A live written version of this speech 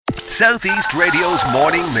Southeast Radio's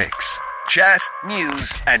morning mix. Chat,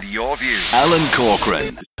 news and your views. Alan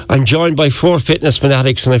Corcoran. I'm joined by four fitness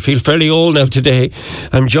fanatics and I feel fairly old now today.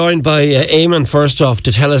 I'm joined by Eamon first off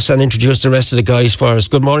to tell us and introduce the rest of the guys for us.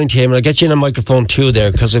 Good morning to Eamon. I'll get you in a microphone too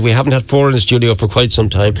there because we haven't had four in the studio for quite some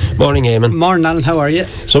time. Morning Eamon. Morning Alan, how are you?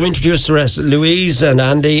 So introduce the rest. Louise and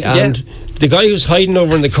Andy and... the guy who's hiding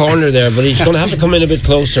over in the corner there, but he's going to have to come in a bit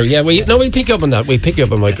closer. Yeah, we'll pick up on that. We'll pick you up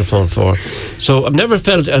a microphone for. So I've never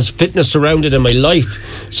felt as fitness surrounded in my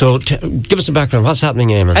life. So give us a background. What's happening,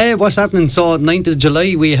 Eamon? What's happening? So 9th of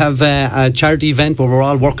July we have a charity event where we're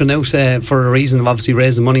all working out for a reason of obviously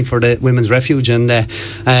raising money for the Women's Refuge, and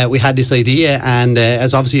we had this idea, and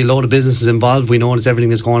as obviously a load of businesses involved, we noticed everything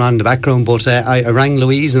that's going on in the background, but I rang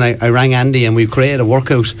Louise and I rang Andy and we've created a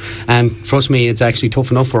workout, and trust me, it's actually tough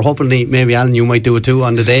enough. We're hoping maybe Alan, you might do it too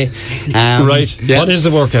on the day. Right. Yeah. What is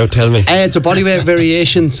the workout? Tell me. It's a bodyweight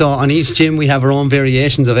variation. So on each gym we have our own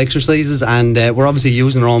variations of exercises, and we're obviously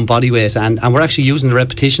using our own bodyweight, and we're actually using the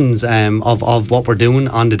repetitions of what we're doing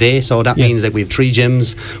on the day. So that means that we have 3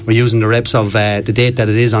 gyms. We're using the reps of the date that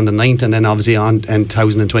it is on the 9th, and then obviously on in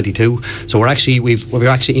 2022. So we've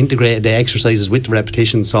actually integrated the exercises with the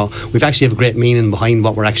repetitions. So we've actually have a great meaning behind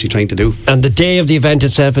what we're actually trying to do. And the day of the event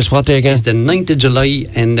itself is what day again? It's the 9th of July,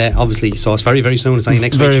 and obviously, so it's very, very soon. It's only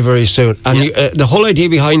next week. Very, very soon. And the whole idea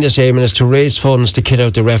behind this, Eamon, is to raise funds to kit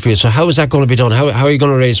out the refuge. So how is that going to be done? How are you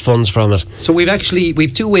going to raise funds from it? So we've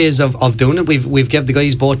 2 ways of doing it. We've given the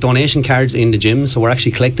guys both donation cards in the gym, so we're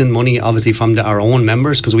actually collecting money obviously from our own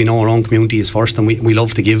members, because we know our own community is first, and we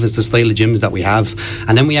love to give. It's the style of gyms that we have.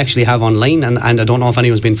 And then we actually have online, and I don't know if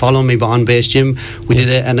anyone's been following me, but on Base Gym we did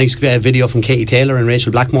a nice video from Katie Taylor and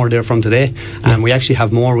Rachel Blackmore there from today, and we actually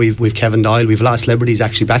have more. We've Kevin Doyle, we've a lot of celebrities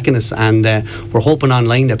actually backing us, and we're hoping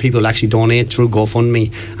online that people will actually donate through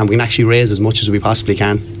GoFundMe, and we can actually raise as much as we possibly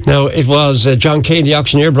can. Now, it was John Kane, the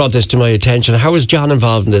auctioneer, brought this to my attention. How is John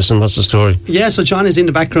involved in this, and what's the story? Yeah, so John is in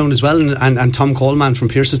the background as well, and Tom Coleman from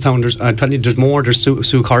Piercestown. There's more. There's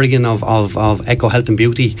Sue Corrigan of Echo Health and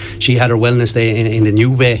Beauty. She had her wellness day in the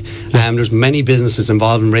New Bay. There's many businesses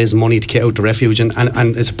involved in raising money to kit out the refuge, and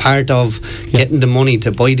it's a part of getting the money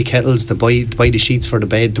to buy the kettles, to buy the sheets for the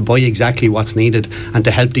bed, to buy exactly what's needed, and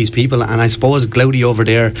to help these people. And I suppose Glowdy over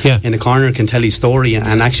there in the corner can tell his story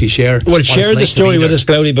and actually share. Well, share the story with us,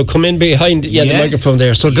 Glowdy, but come in behind the microphone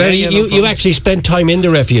there. So Glowdy, you actually spent time in the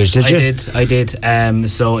refuge, did you? I did.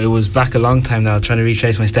 So it was back a long time now, trying to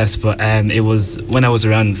retrace my steps, but it was when I was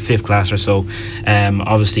around 5th class or so.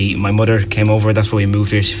 Obviously my mother came over, that's why we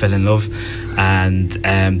moved here. She fell in love, and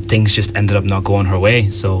things just ended up not going her way,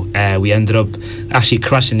 so we ended up actually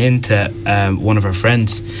crashing into one of her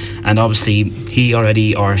friends, and obviously they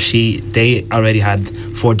already had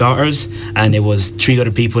 4 daughters, and it was 3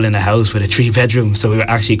 other people in a house with a 3-bedroom, so we were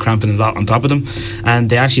actually cramping a lot on top of them, and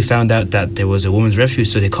they actually found out that there was a women's refuge,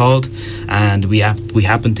 so they called, and we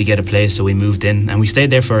happened to get a place, so we moved in, and we stayed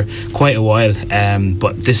there for quite a while,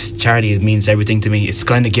 but this charity means everything to me. It's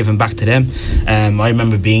kind of giving back to them. I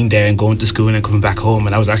remember being there and going to school and coming back home,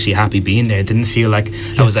 and I was actually happy being there. It didn't feel like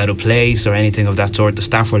I was out of place or anything of that sort. The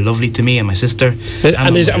staff were lovely to me and my sister. And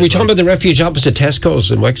are we talking about the refuge opposite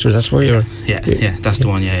Tesco's in Wexford? That's where you're... Yeah, that's the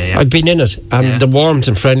one, yeah. I've been in it, and the warmth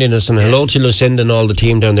and friendliness, and hello to Lucinda and all the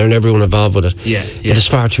team down there and everyone involved with it. Yeah. But it's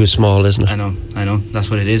far too small, isn't it? I know. That's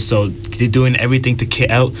what it is. So they're doing everything to kit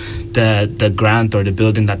out the grant or the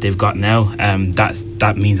building that they've got now.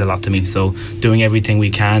 That means a lot to me. So doing everything we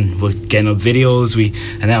can. We're getting up videos. We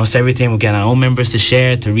announce everything. We're getting our own members to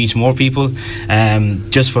share, to reach more people,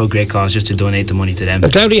 just for a great cause, just to donate the money to them.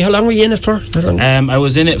 Glowdy, how long were you in it for? I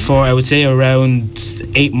was in it for, I would say, around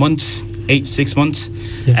 6 months.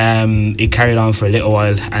 It carried on for a little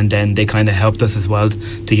while, and then they kind of helped us as well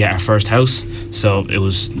to get our first house. So it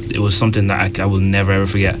was something that I will never ever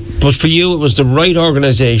forget. But for you, it was the right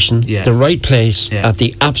organisation, the right place, at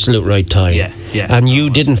the absolute right time. Yeah. And you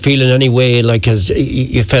didn't feel in any way like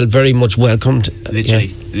you felt very much welcomed.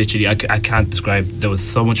 Literally, I can't describe. There was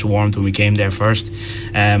so much warmth when we came there first.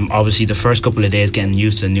 Obviously, the first couple of days getting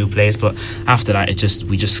used to a new place, but after that,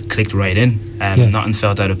 we just clicked right in. Nothing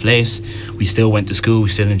felt out of place. We still went to school. We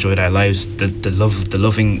still enjoyed our lives. The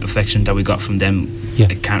loving affection that we got from them,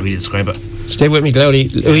 I can't really describe it. Stay with me, Glowdy.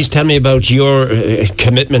 Louise, tell me about your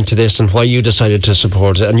commitment to this and why you decided to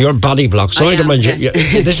support it, and your body block. So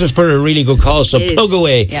this is for a really good cause, so plug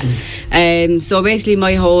away. So basically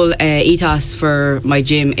my whole ethos for my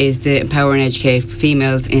gym is to empower and educate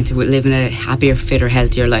females into living a happier, fitter,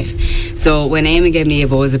 healthier life. So when Eamon gave me a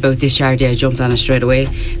buzz about this charity, I jumped on it straight away.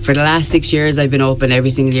 For the last 6 years, I've been open every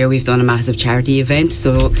single year. We've done a massive charity event.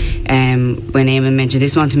 So when Eamon mentioned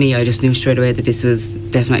this one to me, I just knew straight away that this was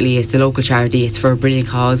definitely, it's a local charity. It's for a brilliant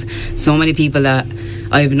cause. So many people that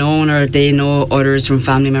I've known or they know others from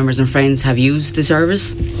family members and friends have used the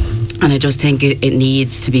service. And I just think it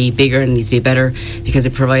needs to be bigger and needs to be better because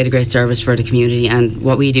it provides a great service for the community. And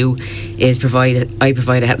what we do is I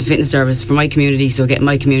provide a health and fitness service for my community. So getting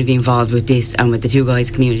my community involved with this and with the two guys'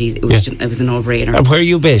 communities, it was a no-brainer. And where are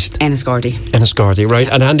you based? Enniscorthy. Enniscorthy, right.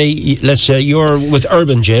 Yeah. And Andy, let's say you're with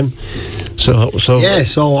Urban Gym. So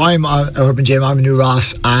I'm Urban Gym. I'm a New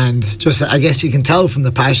Ross, and just I guess you can tell from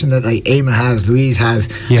the passion that like Eamon has, Louise has,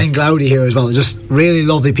 and Glaudy here as well. They're just really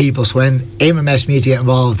lovely people. So when Eamon messaged me to get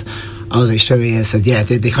involved, I was like straight away, I said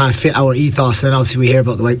they kind of fit our ethos. And then obviously we hear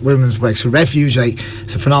about the Women's Wexford Refuge, like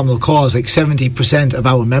it's a phenomenal cause. Like 70% of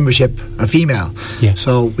our membership are female,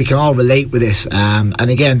 so we can all relate with this. And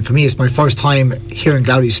again, for me, it's my first time hearing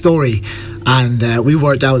Glaudy's story. And we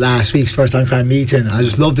worked out last week's first time kind of meeting. I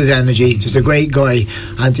just loved his energy, just a great guy.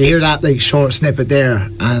 And to hear that like short snippet there,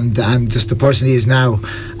 and just the person he is now,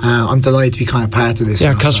 I'm delighted to be kind of part of this.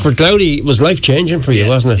 Yeah, because for Glaudy it was life changing for you,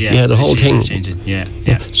 wasn't it? Yeah, the whole thing. Changing. Yeah.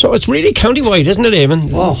 So it's really county-wide, isn't it, Eamon?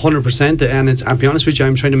 Oh, 100%. And I'll be honest with you,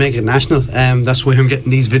 I'm trying to make it national. That's why I'm getting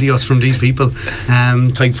these videos from these people.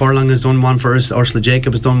 Tyke Furlong has done one for us. Ursula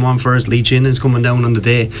Jacob has done one for us. Lee Chin is coming down on the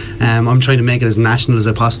day. I'm trying to make it as national as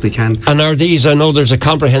I possibly can. And are these? I know there's a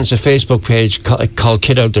comprehensive Facebook page called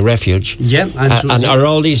Kid Out the Refuge. Yeah, and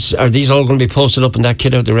are these all going to be posted up in that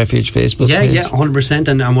Kid Out the Refuge Facebook page? Yeah, 100%.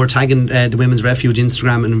 And we're tagging the Women's Refuge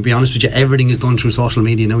Instagram. And to be honest with you, everything is done through social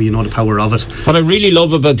media now. You know the power of it. What I really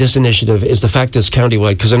love about this initiative is the fact that it's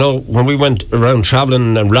county-wide, because I know when we went around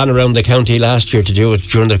travelling and ran around the county last year to do it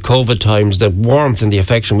during the COVID times, the warmth and the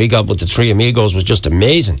affection we got with the Three Amigos was just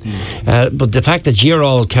amazing. But the fact that you're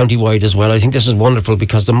all county-wide as well, I think this is wonderful,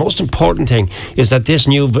 because the most important thing is that this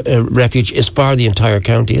new refuge is for the entire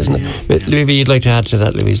county, isn't it? Maybe you'd like to add to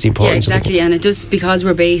that, Louise, the importance. Yeah, exactly. And it just, because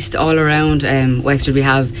we're based all around Wexford, we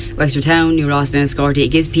have Wexford Town, New Ross and Enniscorthy.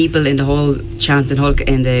 It gives people in the whole chance and Hulk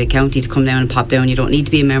in the county to come down and pop down. You don't need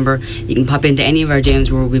to be a member. You can pop into any of our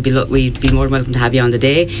gyms where we'd be more than welcome to have you on the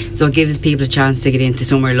day. So it gives people a chance to get into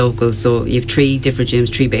somewhere local. So you have 3 different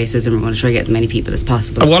gyms, 3 bases, and we're going to try to get as many people as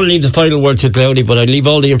possible. I want to leave the final word to Glaudy, but I'd leave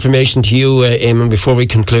all the information to you, Eamon, before we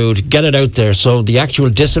conclude. Get it out there. So the actual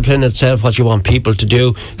discipline itself, what you want people to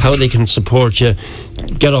do, how they can support you,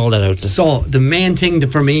 get all that out there. So the main thing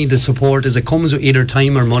for me, the support, is it comes with either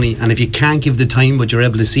time or money. And if you can't give the time, but you're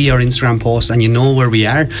able to see our Instagram posts and you know where we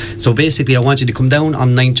are, so basically I want you to come down on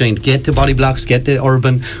 9th Giant, get to Body Blocks, get to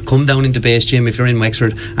Urban, come down into Base Gym if you're in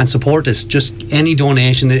Wexford, and support us. Just any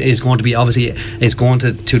donation is going to be, obviously it's going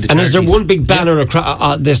to the charities. And is there one big banner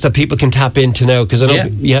this that people can tap into now? Because I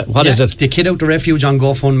know, what is it? The Kid Out the Refuge on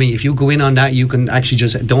GoFundMe. If you go in on that, you can actually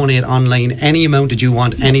just donate online any amount that you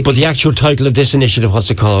want. Anything. But the actual title of this initiative, what's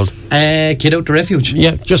it called? Kid Out the Refuge.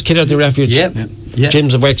 Yeah, just Kid Out the Refuge. Yep.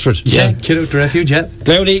 Gyms of Wexford. Yeah, Kid Out the Refuge. Yeah.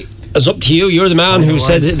 Glaudy, it's up to you. You're the man who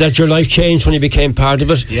said that your life changed when you became part of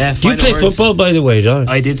it. Yeah. Do you play football, by the way? Don't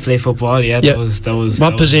you? I did play football. Yeah. That was.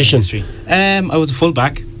 What position? I was a full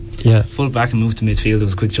back. Yeah. Full back and moved to midfield. It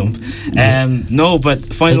was a quick jump. No, but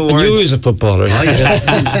final words. I knew he was a footballer.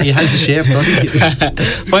 He has the shape, doesn't he?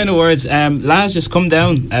 Final words. Lads, just come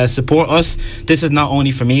down, support us. This is not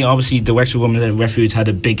only for me. Obviously, the Wexford Women's Refuge had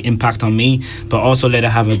a big impact on me, but also let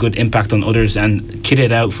it have a good impact on others and kid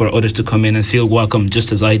it out for others to come in and feel welcome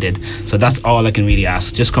just as I did. So that's all I can really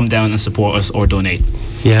ask. Just come down and support us or donate.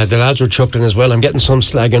 Yeah, the lads were chuckling as well. I'm getting some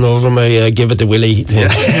slagging over my give it the Willie thing.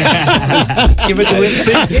 Give it the Willie.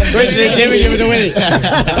 Give it the Willie.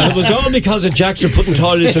 And it was all because of Jackster putting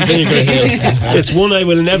toilets in Vinegar Hill. It's one I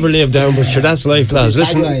will never live down, but sure, that's life, lads.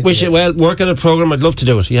 Listen, wish it well. Work on a programme. I'd love to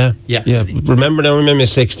do it. Yeah. Remember now, I'm in my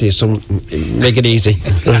 60s, so make it easy.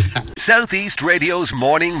 Southeast Radio's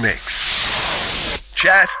morning mix.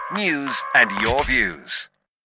 Chat, news, and your views.